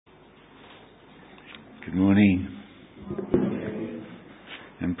Good morning,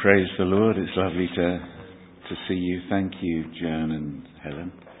 and praise the Lord. It's lovely to see you. Thank you, Joan and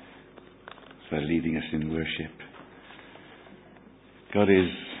Helen, for leading us in worship. God is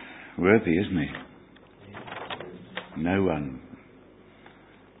worthy, isn't He? No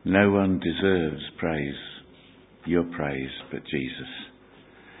one deserves your praise, but Jesus.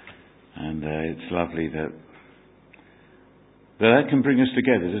 And it's lovely that can bring us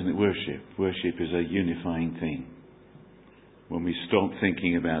together, doesn't it? Worship is a unifying thing. When we stop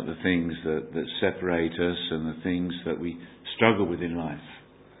thinking about the things that separate us and the things that we struggle with in life,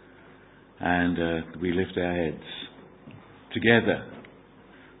 and we lift our heads together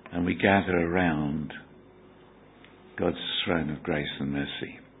and we gather around God's throne of grace and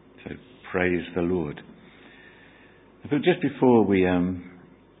mercy. So praise the Lord. But just before we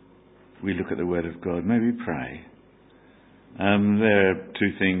look at the Word of God, maybe pray. There are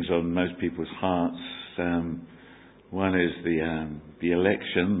two things on most people's hearts. One is the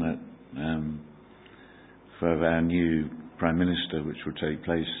election for our new Prime Minister, which will take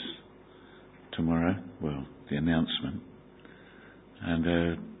place tomorrow. Well, the announcement. And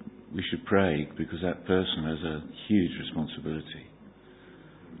we should pray because that person has a huge responsibility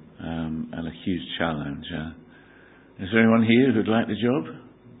and a huge challenge. Is there anyone here who'd like the job?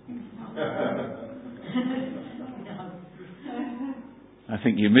 I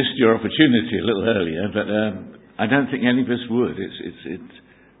think you missed your opportunity a little earlier, but I don't think any of us would.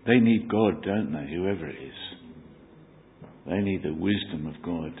 They need God, don't they? Whoever it is, they need the wisdom of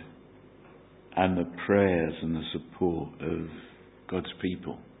God and the prayers and the support of God's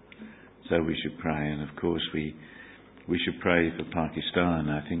people. So we should pray, and of course we should pray for Pakistan.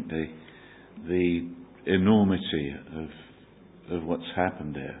 I think the enormity of what's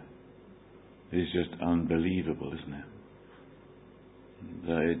happened there is just unbelievable, isn't it?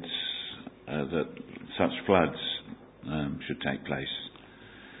 That such floods should take place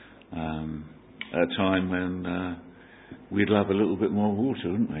at a time when we'd love a little bit more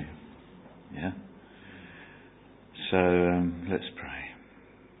water, wouldn't we? Yeah. So let's pray.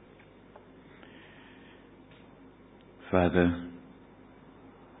 Father,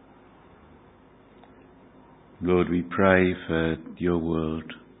 Lord, we pray for your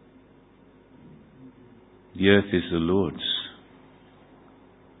world. The earth is the Lord's.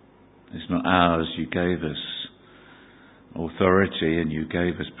 It's not ours. You gave us authority and you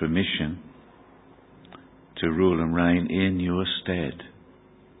gave us permission to rule and reign in your stead.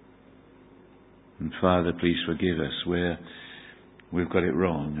 And Father, please forgive us where we've got it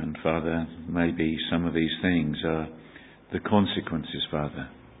wrong. And Father, maybe some of these things are the consequences, Father,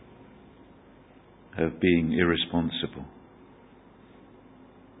 of being irresponsible.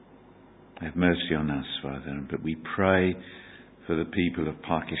 Have mercy on us, Father. But we pray for the people of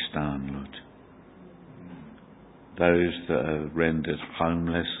Pakistan, Lord. Those that are rendered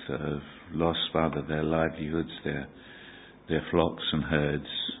homeless, that have lost, Father, their livelihoods, their flocks and herds.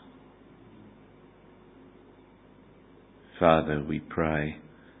 Father, we pray,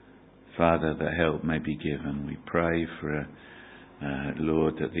 Father, that help may be given. We pray for,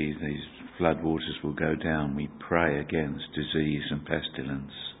 Lord, that these flood waters will go down. We pray against disease and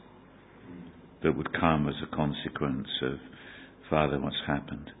pestilence that would come as a consequence of, Father, what's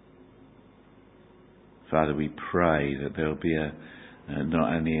happened. Father, we pray that there'll be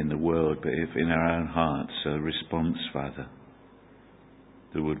not only in the world, but if in our own hearts, a response, Father,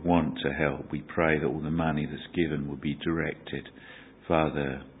 that would want to help. We pray that all the money that's given will be directed,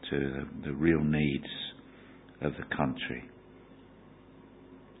 Father, to the real needs of the country.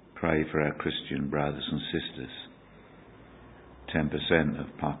 Pray for our Christian brothers and sisters. 10%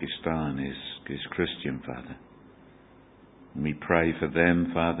 of Pakistan is Christian, Father. And we pray for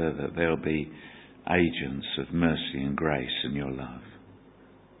them, Father, that they'll be agents of mercy and grace and your love.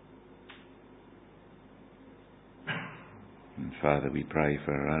 And Father, we pray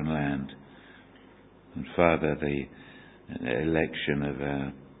for our own land. And Father, the election of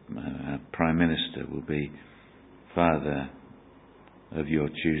our Prime Minister will be, Father, of your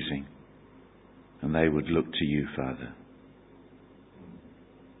choosing. And they would look to you, Father.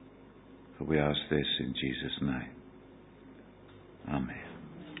 For we ask this in Jesus' name. Amen.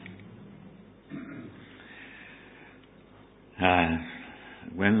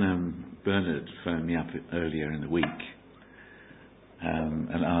 When Bernard phoned me up earlier in the week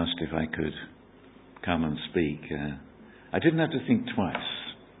and asked if I could come and speak, I didn't have to think twice.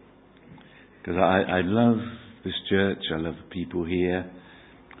 Because I love this church, I love the people here,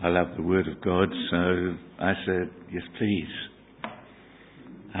 I love the Word of God, so I said, yes please.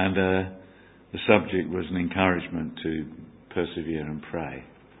 And the subject was an encouragement to persevere and pray.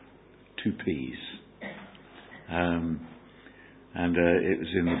 2 P's. And it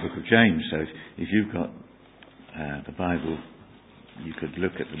was in the book of James. So if you've got the Bible, you could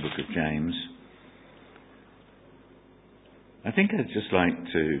look at the book of James. I think I'd just like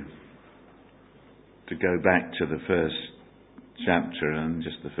to go back to the first chapter and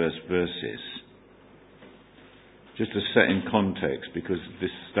just the first verses, just to set in context, because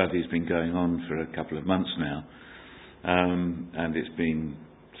this study's been going on for a couple of months now, and it's been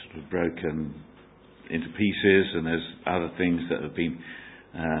sort of broken into pieces, and there's other things that have been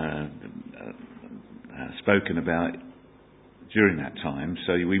spoken about during that time,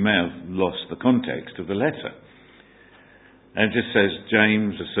 so we may have lost the context of the letter. And it just says,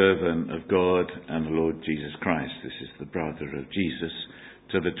 James, a servant of God and the Lord Jesus Christ, this is the brother of Jesus,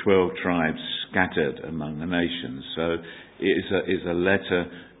 to the 12 tribes scattered among the nations. So it is a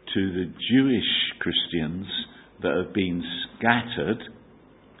letter to the Jewish Christians that have been scattered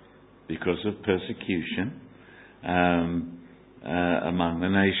because of persecution among the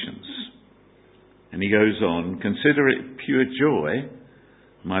nations. And he goes on, consider it pure joy,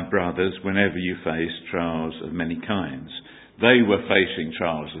 my brothers, whenever you face trials of many kinds. They were facing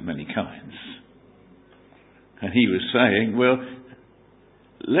trials of many kinds. And he was saying, well,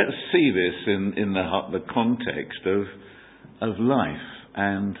 let's see this in the context of life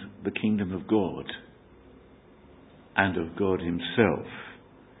and the kingdom of God and of God himself.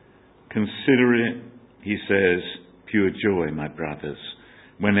 Consider it, he says, pure joy, my brothers,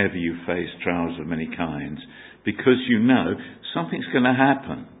 whenever you face trials of many kinds, because you know something's going to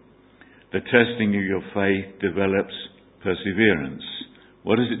happen. The testing of your faith develops perseverance.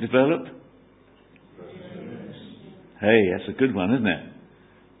 What does it develop? Perseverance. Hey, that's a good one, isn't it?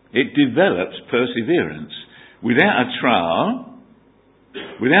 It develops perseverance. Without a trial,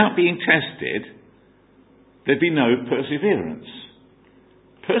 without being tested, there'd be no perseverance.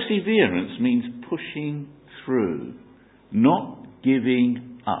 Perseverance means pushing through, not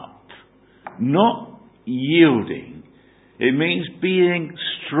giving up, not yielding. It means being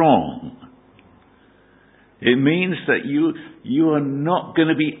strong. It means that you are not going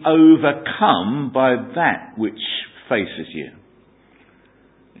to be overcome by that which faces you.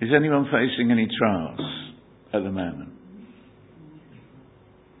 Is anyone facing any trials at the moment?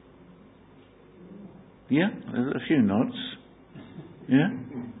 Yeah, there's a few nods. Yeah?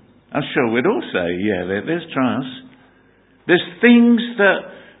 I'm sure we'd all say, yeah, there's trials. There's things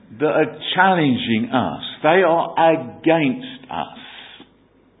that are challenging us. They are against us.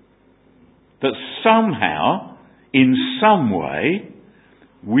 That somehow, in some way,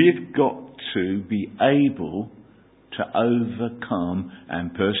 we've got to be able to overcome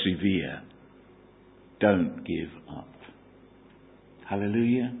and persevere. Don't give up.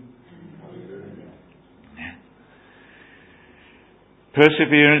 Hallelujah. Yeah.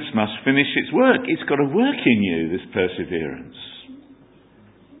 Perseverance must finish its work. It's got to work in you, this perseverance.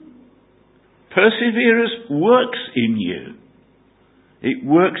 Perseverance works in you. It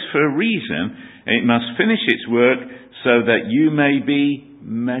works for a reason, and it must finish its work so that you may be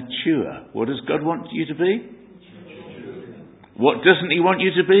mature. What does God want you to be? Mature. What doesn't he want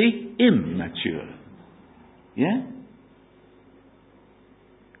you to be? Immature. Yeah?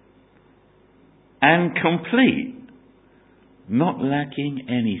 And complete, not lacking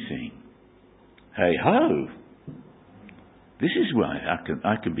anything. Hey ho! This is why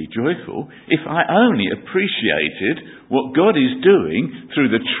I can be joyful if I only appreciated what God is doing through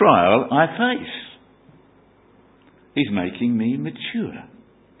the trial I face. He's making me mature,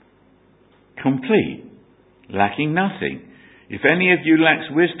 complete, lacking nothing. If any of you lacks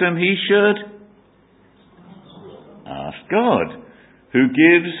wisdom, he should ask God, who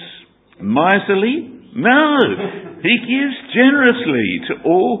gives miserly? No, he gives generously to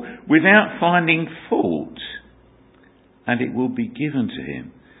all without finding fault, and it will be given to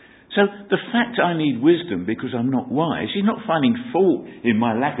him. So the fact I need wisdom because I'm not wise, he's not finding fault in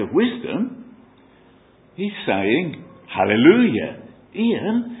my lack of wisdom. He's saying, hallelujah,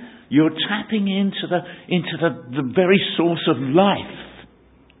 Ian, you're tapping into the very source of life.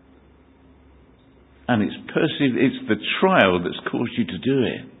 And it's the trial that's caused you to do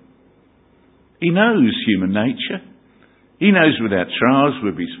it. He knows human nature. He knows without trials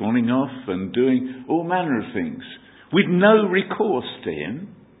we'll be swanning off and doing all manner of things with no recourse to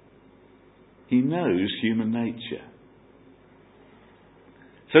him. He knows human nature.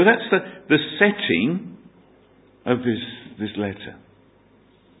 So that's the setting of this letter.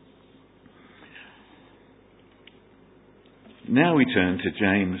 Now we turn to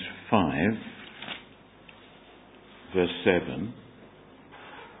James 5, verse 7.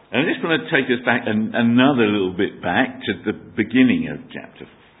 And this is going to take us back another little bit back to the beginning of chapter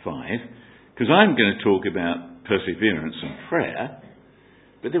 5, because I'm going to talk about perseverance and prayer.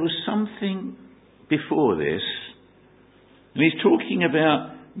 But there was something before this. And he's talking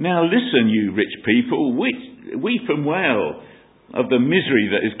about, now listen, you rich people, weep and wail of the misery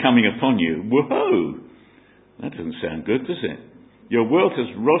that is coming upon you. Whoa! That doesn't sound good, does it? Your wealth has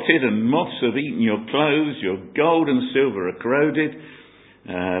rotted and moths have eaten your clothes. Your gold and silver are corroded.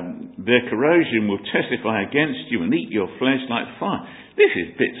 Their corrosion will testify against you and eat your flesh like fire. This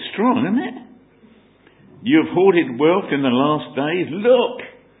is a bit strong, isn't it? You have hoarded wealth in the last days. Look,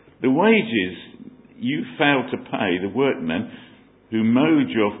 the wages you failed to pay the workmen who mowed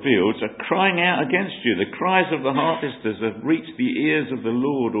your fields are crying out against you. The cries of the harvesters have reached the ears of the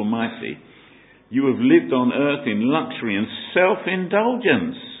Lord Almighty. You have lived on earth in luxury and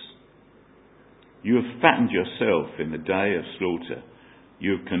self-indulgence. You have fattened yourself in the day of slaughter.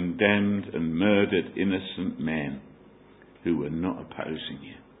 You have condemned and murdered innocent men who were not opposing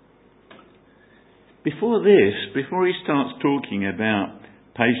you. Before he starts talking about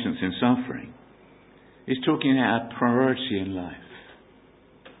patience in suffering, he's talking about our priority in life,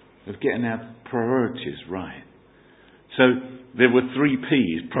 of getting our priorities right. So there were 3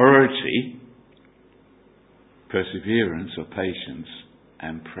 P's: priority, perseverance or patience,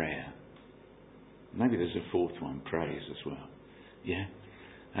 and prayer. Maybe there's a 4th one, praise as well. Yeah.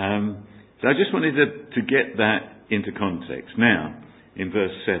 So I just wanted to get that into context. Now, in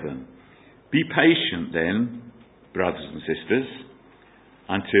verse 7, be patient then, brothers and sisters,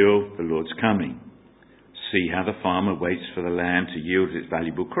 until the Lord's coming. See how the farmer waits for the land to yield its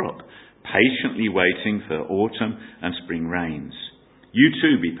valuable crop, patiently waiting for autumn and spring rains. You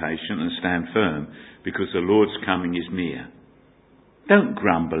too be patient and stand firm, because the Lord's coming is near. Don't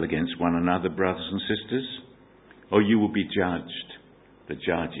grumble against one another, brothers and sisters, or you will be judged. The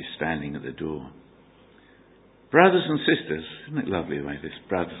judge is standing at the door. Brothers and sisters, isn't it lovely the way this,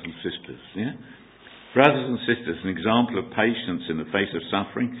 brothers and sisters, yeah? Brothers and sisters, an example of patience in the face of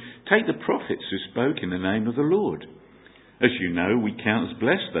suffering, take the prophets who spoke in the name of the Lord. As you know, we count as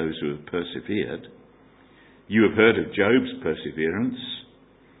blessed those who have persevered. You have heard of Job's perseverance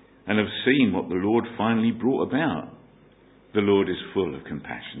and have seen what the Lord finally brought about. The Lord is full of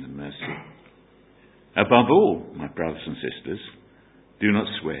compassion and mercy. Above all, my brothers and sisters, do not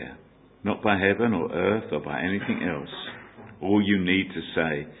swear, not by heaven or earth or by anything else. All you need to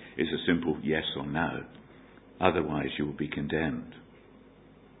say is a simple yes or no. Otherwise you will be condemned.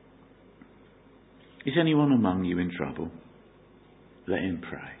 Is anyone among you in trouble? Let him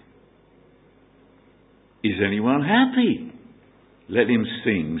pray. Is anyone happy? Let him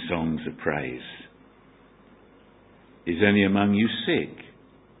sing songs of praise. Is any among you sick?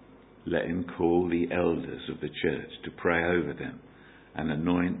 Let him call the elders of the church to pray over them and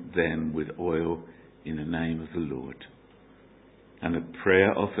anoint them with oil in the name of the Lord. And a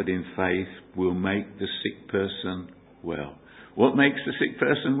prayer offered in faith will make the sick person well. What makes the sick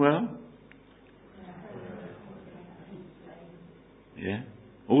person well? Yeah,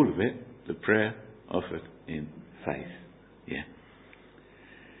 all of it. The prayer offered in faith. Yeah.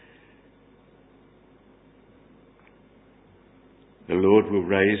 The Lord will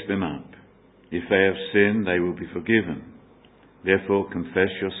raise them up. If they have sinned, they will be forgiven. Therefore, confess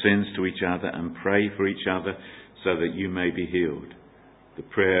your sins to each other and pray for each other so that you may be healed. The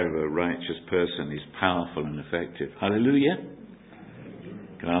prayer of a righteous person is powerful and effective. Hallelujah.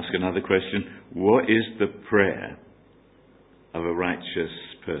 Can I ask another question? What is the prayer of a righteous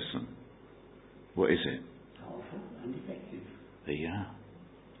person? What is it? Powerful and effective. There you are.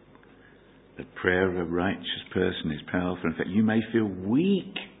 The prayer of a righteous person is powerful and effective. You may feel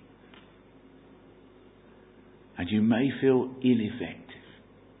weak. And you may feel ineffective.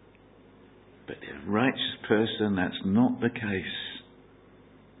 But the righteous person, that's not the case.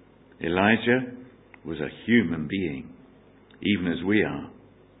 Elijah was a human being, even as we are.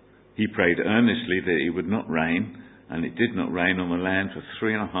 He prayed earnestly that it would not rain, and it did not rain on the land for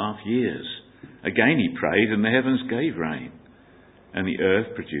 3.5 years. Again he prayed, and the heavens gave rain, and the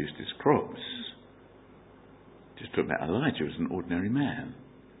earth produced its crops. Just talking about Elijah as an ordinary man.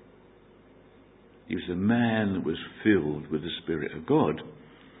 He was a man that was filled with the Spirit of God.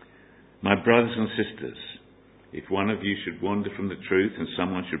 My brothers and sisters, if one of you should wander from the truth and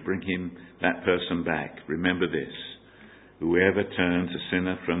someone should bring that person back, remember this: whoever turns a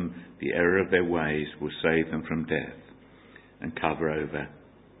sinner from the error of their ways will save them from death and cover over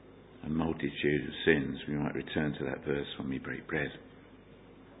a multitude of sins. We might return to that verse when we break bread.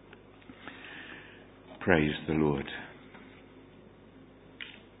 Praise the Lord.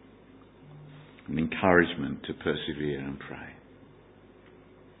 An encouragement to persevere and pray.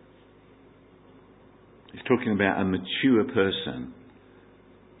 He's talking about a mature person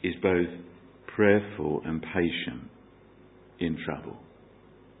is both prayerful and patient in trouble.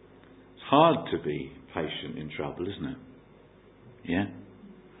 It's hard to be patient in trouble, isn't it? Yeah?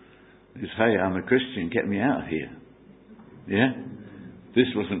 It's, hey, I'm a Christian, get me out of here. Yeah? This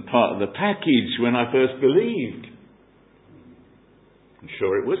wasn't part of the package when I first believed. I'm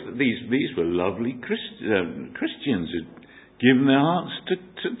sure it was. These were lovely Christians who'd given their hearts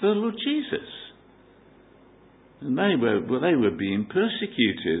to the Lord Jesus. And they were being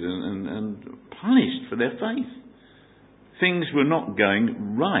persecuted and punished for their faith. Things were not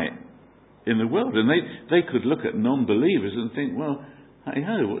going right in the world. And they could look at non-believers and think, well, hey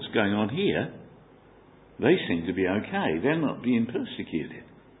ho, what's going on here? They seem to be okay. They're not being persecuted.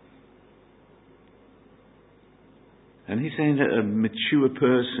 And he's saying that a mature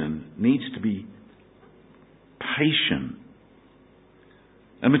person needs to be patient.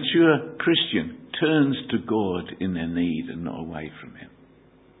 A mature Christian turns to God in their need and not away from Him.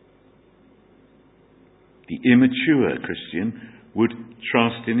 The immature Christian would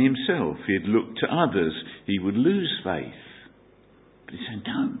trust in himself. He'd look to others. He would lose faith. But he's saying,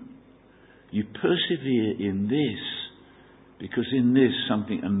 don't. You persevere in this, because in this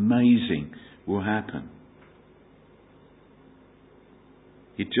something amazing will happen.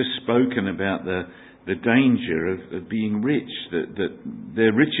 He'd just spoken about the danger of being rich, that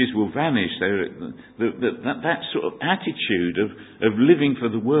their riches will vanish. That sort of attitude of living for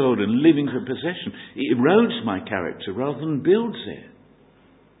the world and living for possession, it erodes my character rather than builds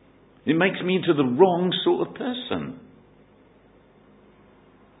it. It makes me into the wrong sort of person.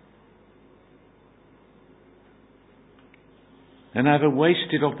 And I have a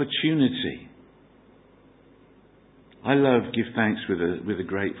wasted opportunity. I love Give Thanks with a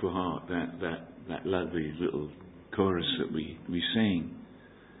Grateful Heart, that lovely little chorus that we sing.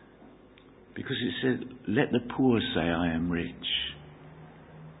 Because it says, let the poor say I am rich.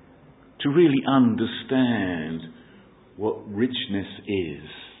 To really understand what richness is.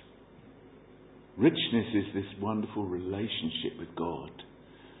 Richness is this wonderful relationship with God.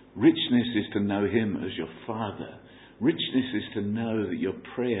 Richness is to know Him as your Father. Richness is to know that your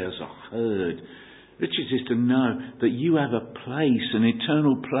prayers are heard. Riches is to know that you have a place, an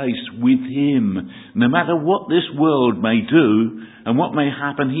eternal place with Him. No matter what this world may do and what may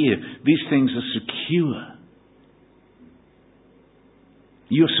happen here, these things are secure.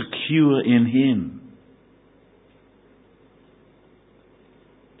 You're secure in Him.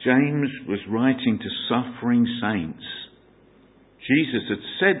 James was writing to suffering saints. Jesus had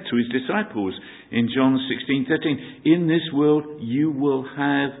said to His disciples in John 16:13, in this world you will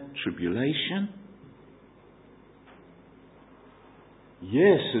have tribulation.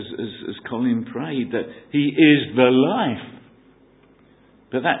 Yes, as Colin prayed, that He is the life.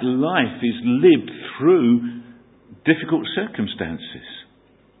 But that life is lived through difficult circumstances.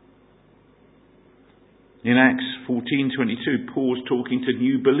 In Acts 14:22, Paul's talking to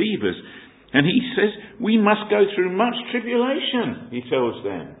new believers. And he says, we must go through much tribulation, he tells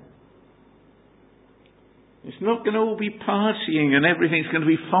them. It's not going to all be partying and everything's going to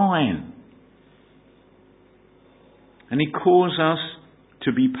be fine. And he calls us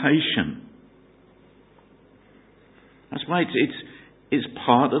to be patient. That's why it's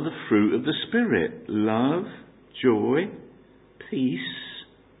part of the fruit of the Spirit. Love, joy, peace,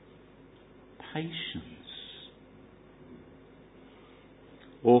 patience.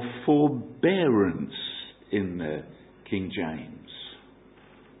 Or forbearance in the King James.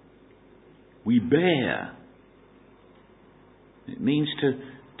 We bear. It means to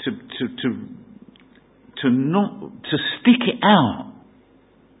stick it out,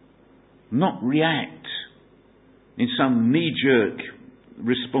 not react in some knee-jerk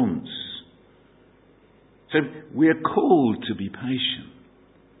response. So we are called to be patient.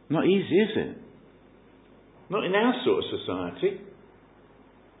 Not easy, is it? Not in our sort of society,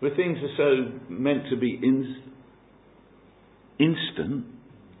 where things are so meant to be instant.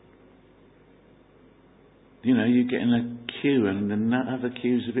 You know, you get in a queue and the other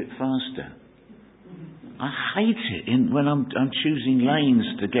queue's a bit faster. I hate it when I'm choosing lanes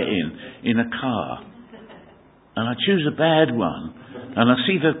to get in a car. And I choose a bad one. And I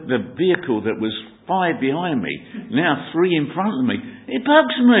see the vehicle that was 5 behind me, now 3 in front of me. It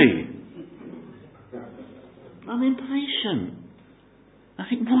bugs me. I'm impatient. I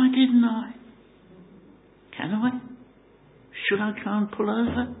think, why didn't I? Can I? Should I try and pull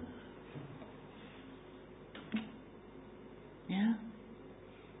over? Yeah.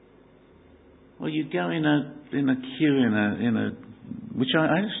 Well, you go in a queue in a which I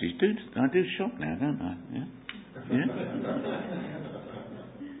actually do. I do shop now, don't I? Yeah. Yeah.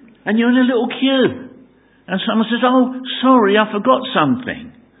 And you're in a little queue, and someone says, "Oh, sorry, I forgot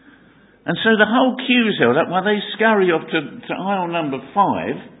something." And so the whole queue's held up while they scurry off to aisle number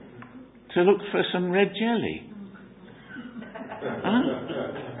 5 to look for some red jelly.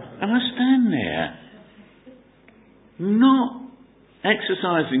 And I stand there, not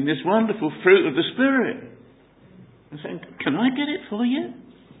exercising this wonderful fruit of the Spirit. I'm saying, can I get it for you?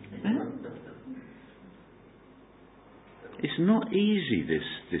 Yeah? It's not easy,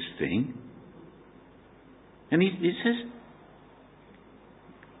 this thing. And he says,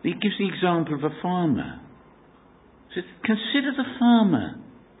 he gives the example of a farmer. He says, consider the farmer.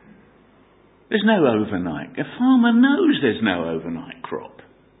 There's no overnight. A farmer knows there's no overnight crop.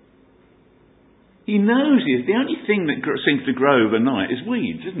 He knows it. The only thing that seems to grow overnight is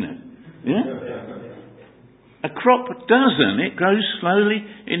weeds, isn't it? Yeah? A crop doesn't. It grows slowly.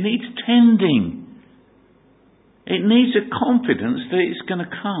 It needs tending. It needs a confidence that it's going to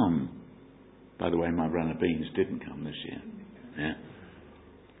come. By the way, my run of beans didn't come this year. Yeah.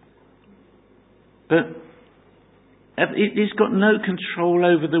 But he's got no control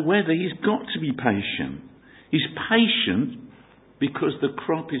over the weather. He's got to be patient. He's patient because the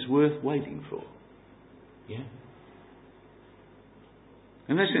crop is worth waiting for. Yeah.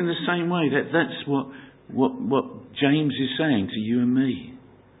 And that's in the same way. That's what James is saying to you and me.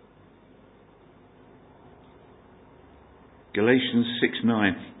 Galatians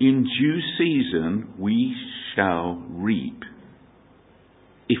 6:9. In due season we shall reap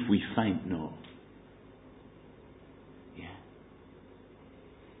if we faint not. Yeah.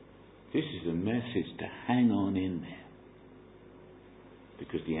 This is a message to hang on in there.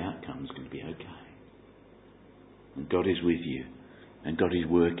 Because the outcome's going to be okay. And God is with you. And God is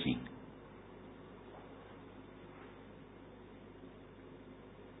working.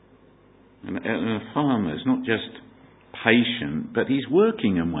 And a farmer is not just patient, but he's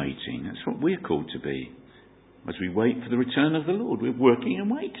working and waiting. That's what we're called to be. As we wait for the return of the Lord, we're working and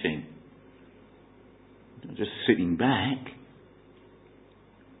waiting. Not just sitting back.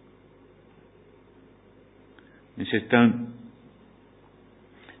 He says, don't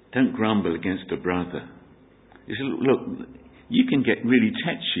grumble against a brother. He says, look, you can get really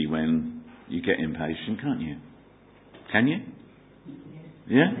tetchy when you get impatient, can't you? Can you?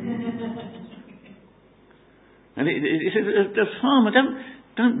 Yeah? And it says, a farmer,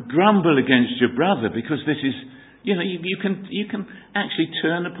 don't grumble against your brother because this is, you can actually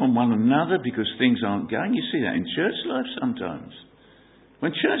turn upon one another because things aren't going. You see that in church life sometimes.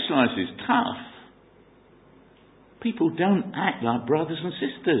 When church life is tough, people don't act like brothers and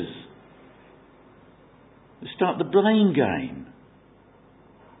sisters. They start the blame game.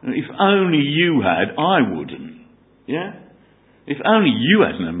 If only you had, I wouldn't. Yeah? If only you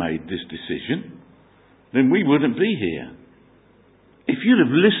hadn't made this decision, then we wouldn't be here. If you'd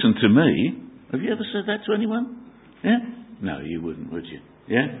have listened to me, have you ever said that to anyone? Yeah? No, you wouldn't, would you?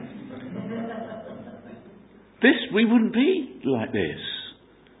 Yeah? We wouldn't be like this.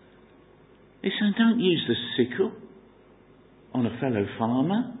 He said, don't use the sickle on a fellow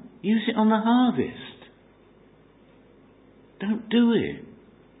farmer. Use it on the harvest. Don't do it.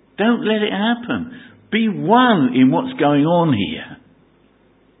 Don't let it happen. Be one in what's going on here.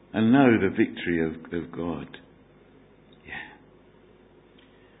 And know the victory of God. Yeah.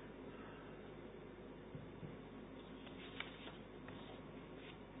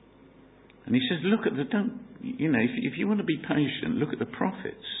 And he says, look at if you want to be patient, look at the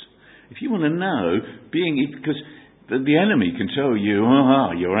prophets. If you want to know, because the enemy can tell you,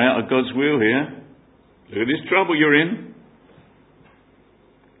 you're out of God's will here. Look at this trouble you're in.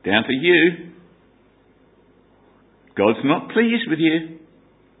 Down to you. God's not pleased with you.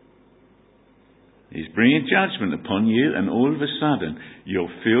 He's bringing judgment upon you, and all of a sudden you're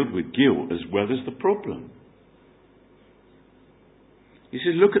filled with guilt as well as the problem. He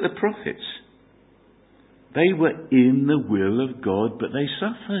says, look at the prophets. They were in the will of God, but they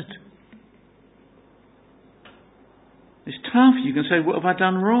suffered. It's tough. You can say, what have I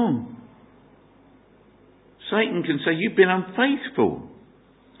done wrong? Satan can say, you've been unfaithful.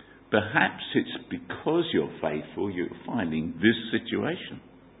 Perhaps it's because you're faithful you're finding this situation.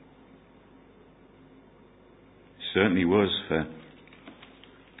 It certainly was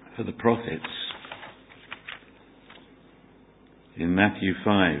for the prophets. In Matthew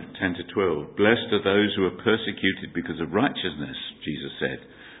 5:10-12, blessed are those who are persecuted because of righteousness, Jesus said,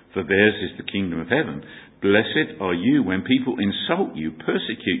 for theirs is the kingdom of heaven. Blessed are you when people insult you,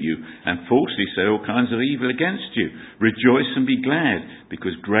 persecute you, and falsely say all kinds of evil against you. Rejoice and be glad,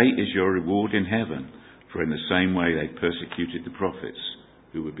 because great is your reward in heaven. For in the same way they persecuted the prophets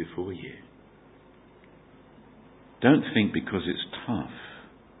who were before you. Don't think because it's tough.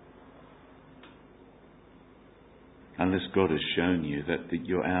 unless God has shown you that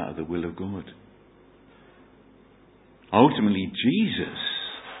you're out of the will of God. Ultimately, Jesus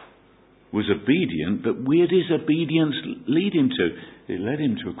was obedient, but where does obedience lead him to? It led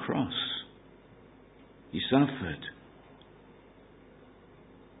him to a cross. He suffered.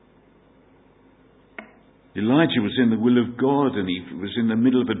 Elijah was in the will of God and he was in the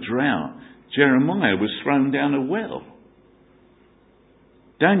middle of a drought. Jeremiah was thrown down a well.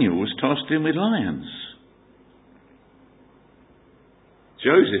 Daniel was tossed in with lions.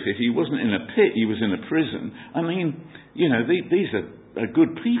 Joseph, if he wasn't in a pit, he was in a prison. I mean, these are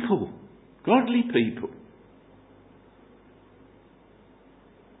good people, godly people.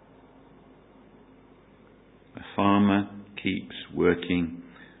 A farmer keeps working.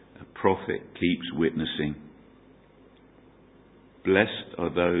 A prophet keeps witnessing. Blessed are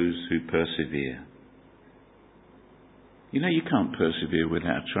those who persevere. You can't persevere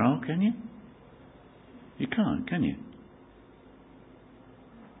without a trial, can you? You can't, can you?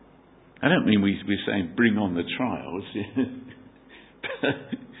 I don't mean we're saying bring on the trials. But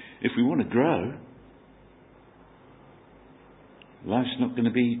if we want to grow, life's not going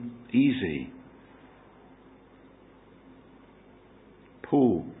to be easy.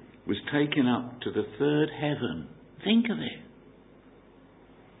 Paul was taken up to the third heaven. Think of it.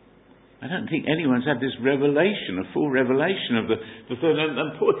 I don't think anyone's had this revelation, a full revelation of the third.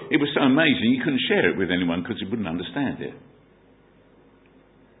 And Paul, it was so amazing, he couldn't share it with anyone because he wouldn't understand it.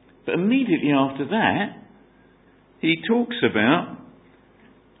 But immediately after that, he talks about,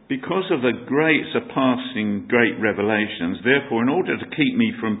 because of the surpassing great revelations, therefore, in order to keep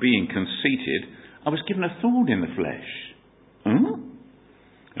me from being conceited, I was given a thorn in the flesh.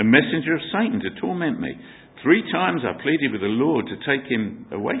 A messenger of Satan to torment me. 3 times I pleaded with the Lord to take him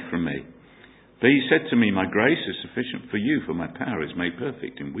away from me. But he said to me, my grace is sufficient for you, for my power is made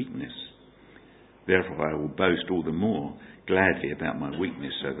perfect in weakness. Therefore I will boast all the more gladly about my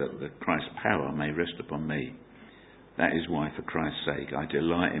weakness, so that Christ's power may rest upon me. That is why, for Christ's sake, I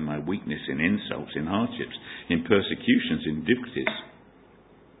delight in my weakness, in insults, in hardships, in persecutions, in difficulties.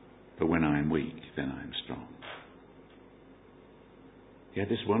 But when I am weak, then I am strong. He had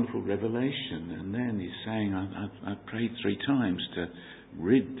this wonderful revelation, and then he's saying, I prayed 3 times to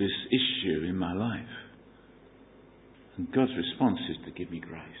rid this issue in my life. And God's response is to give me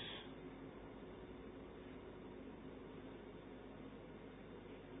grace.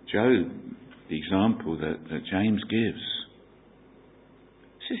 Job, the example that James gives,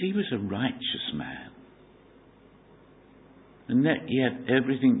 says he was a righteous man. And that he had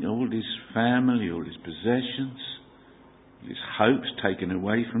everything, all his family, all his possessions, his hopes taken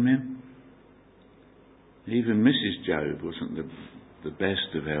away from him. Even Mrs. Job wasn't the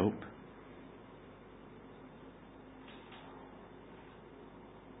best of help.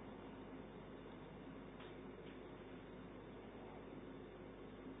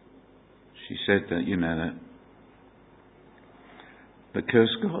 She said that, but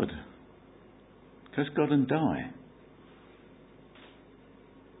curse God. Curse God and die.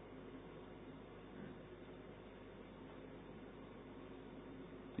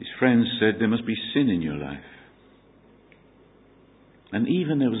 His friends said there must be sin in your life. And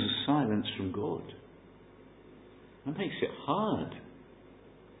even there was a silence from God. That makes it hard.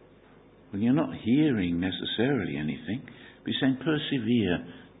 When you're not hearing necessarily anything, but you're saying persevere,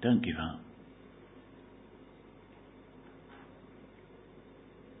 don't give up.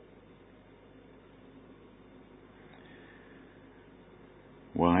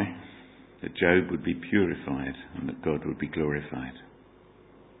 Why? That Job would be purified and that God would be glorified.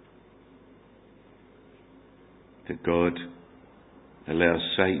 That God allows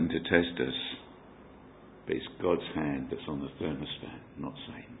Satan to test us, but it's God's hand that's on the thermostat, not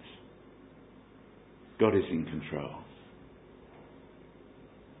Satan's. God is in control.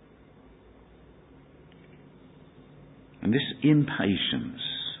 And this impatience,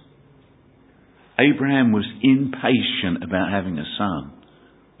 Abraham was impatient about having a son,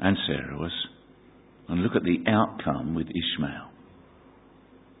 and Sarah was. And look at the outcome with Ishmael.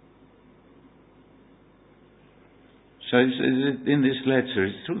 So in this letter,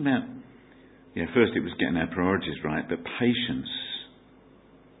 it's talking about, first it was getting our priorities right, but patience.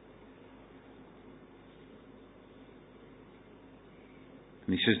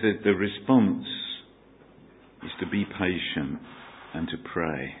 And he says that the response is to be patient and to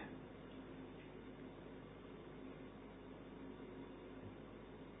pray.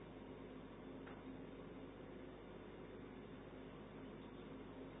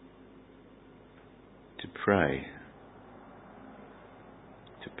 To pray.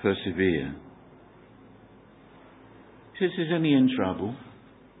 To persevere. He says, is any in trouble?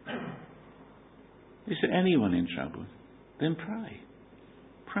 Is there anyone in trouble? Then pray.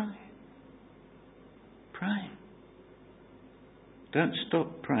 Pray. Pray. Don't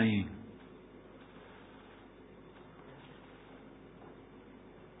stop praying.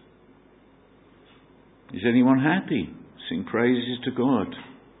 Is anyone happy? Sing praises to God.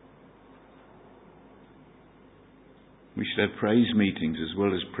 We should have praise meetings as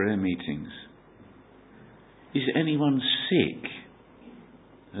well as prayer meetings. Is anyone sick?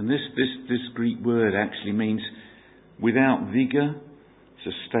 And this Greek word actually means without vigour. It's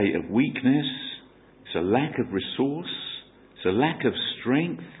a state of weakness. It's a lack of resource. It's a lack of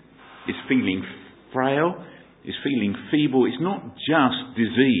strength. It's feeling frail. It's feeling feeble. It's not just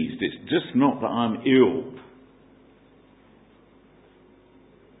diseased. It's just not that I'm ill.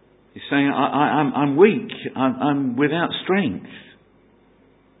 He's saying, I'm weak. I'm without strength.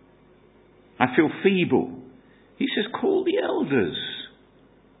 I feel feeble. He says, call the elders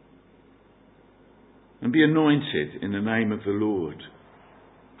and be anointed in the name of the Lord.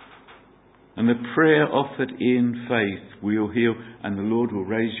 And the prayer offered in faith will heal, and the Lord will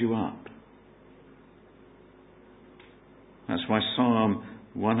raise you up. That's why Psalm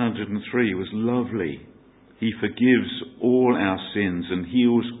 103 was lovely. He forgives all our sins and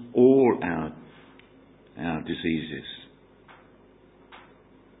heals all our diseases.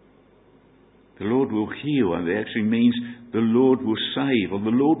 The Lord will heal, and it actually means the Lord will save, or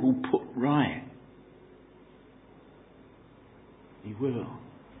the Lord will put right. He will.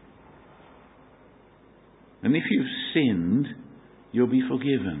 And if you've sinned, you'll be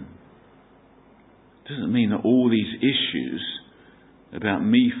forgiven. Doesn't mean that all these issues about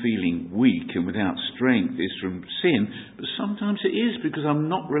me feeling weak and without strength is from sin, but sometimes it is because I'm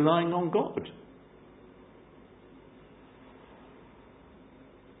not relying on God.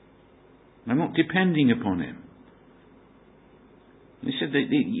 I'm not depending upon Him. He said that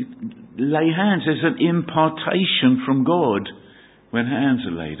you lay hands. There's an impartation from God when hands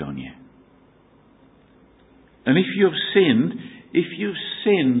are laid on you. And if you've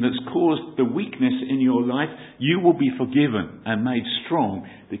sinned that's caused the weakness in your life, you will be forgiven and made strong,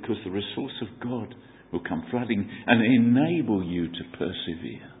 because the resource of God will come flooding and enable you to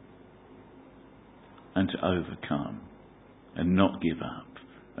persevere and to overcome and not give up,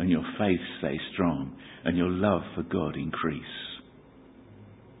 and your faith stay strong and your love for God increase.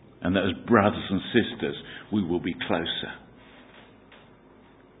 And that as brothers and sisters we will be closer.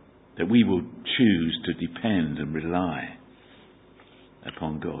 That we will choose to depend and rely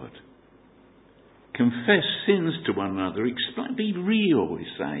upon God. Confess sins to one another. Be real, he's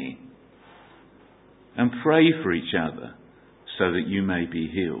saying. And pray for each other so that you may be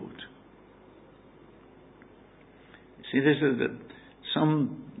healed. See, there's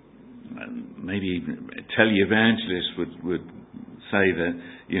some maybe televangelists would say that,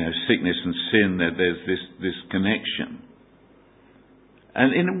 sickness and sin, that there's this connection.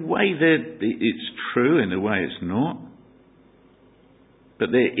 And in a way that it's true, in a way it's not.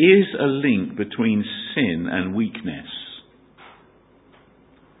 But there is a link between sin and weakness.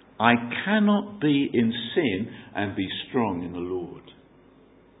 I cannot be in sin and be strong in the Lord.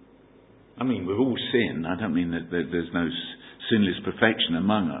 I mean, we've all sinned. I don't mean that there's no sinless perfection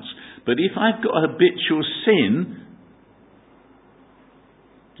among us. But if I've got habitual sin,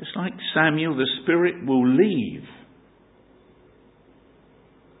 just like Samuel, the Spirit will leave.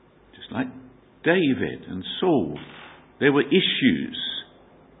 Just like David and Saul, there were issues.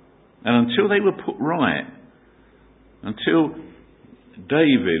 And until they were put right, until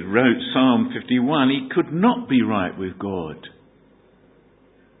David wrote Psalm 51, he could not be right with God.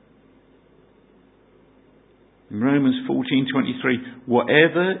 In Romans 14:23,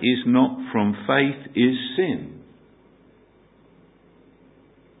 whatever is not from faith is sin.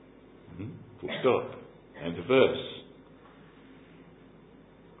 Full stop. End of verse.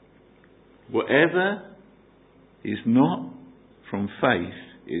 Whatever is not from faith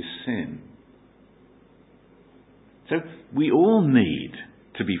is sin. So we all need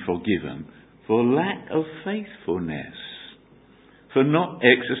to be forgiven for lack of faithfulness, for not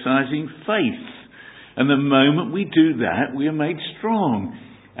exercising faith. And the moment we do that, we are made strong,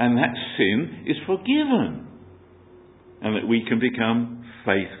 and that sin is forgiven, and that we can become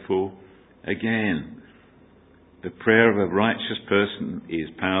faithful again. The prayer of a righteous person is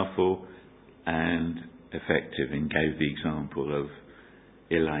powerful and effective, and gave the example of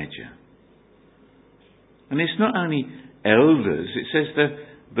Elijah. And it's not only elders, it says that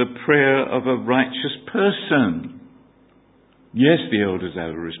the prayer of a righteous person. Yes, the elders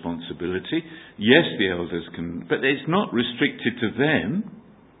have a responsibility. Yes, the elders can, but it's not restricted to them.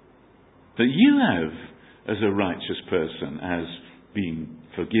 That you have, as a righteous person, as being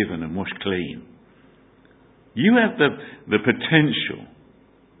forgiven and washed clean. You have the potential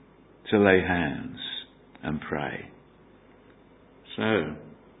to lay hands and pray. So,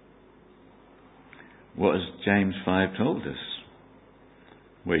 what has James 5 told us?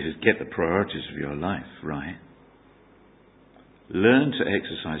 Well, he says, get the priorities of your life right. Learn to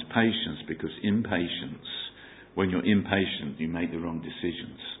exercise patience, because impatience, when you're impatient, you make the wrong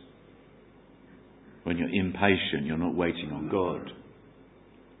decisions. When you're impatient, you're not waiting on God.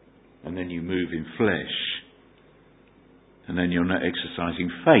 And then you move in flesh. And then you're not exercising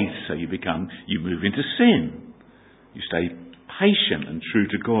faith, so you move into sin. You stay patient and true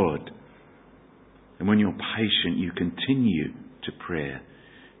to God. And when you're patient, you continue to prayer.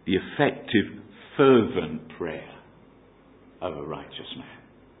 The effective, fervent prayer of a righteous man.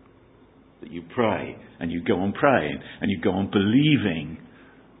 That you pray, and you go on praying, and you go on believing,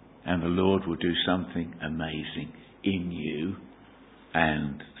 and the Lord will do something amazing in you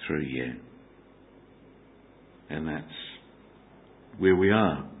and through you. And that's where we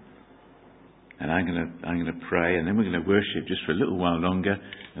are. And I'm going to pray, and then we're going to worship just for a little while longer,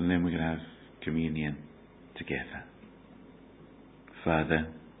 and then we're going to have communion together. Father,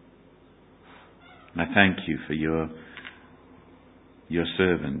 I thank you for your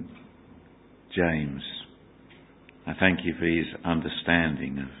servant, James. I thank you for his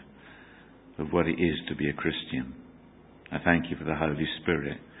understanding of what it is to be a Christian. I thank you for the Holy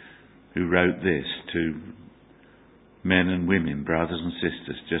Spirit who wrote this to men and women, brothers and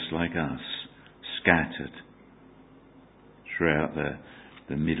sisters just like us, scattered throughout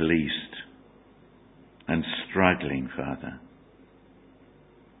the Middle East and struggling, Father,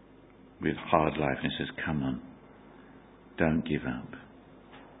 with hard life. And he says, come on, don't give up.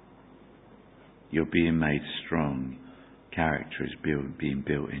 You're being made strong. Character is being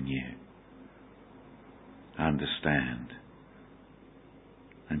built in you. Understand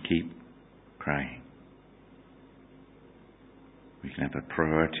and keep praying. We can have a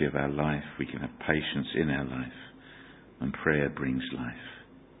priority of our life. We can have patience in our life. And prayer brings life.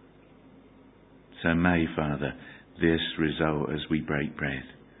 So may, Father, this result as we break bread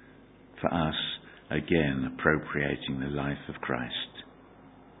for us, again, appropriating the life of Christ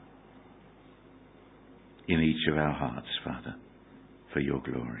in each of our hearts, Father, for your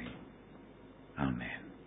glory. Amen.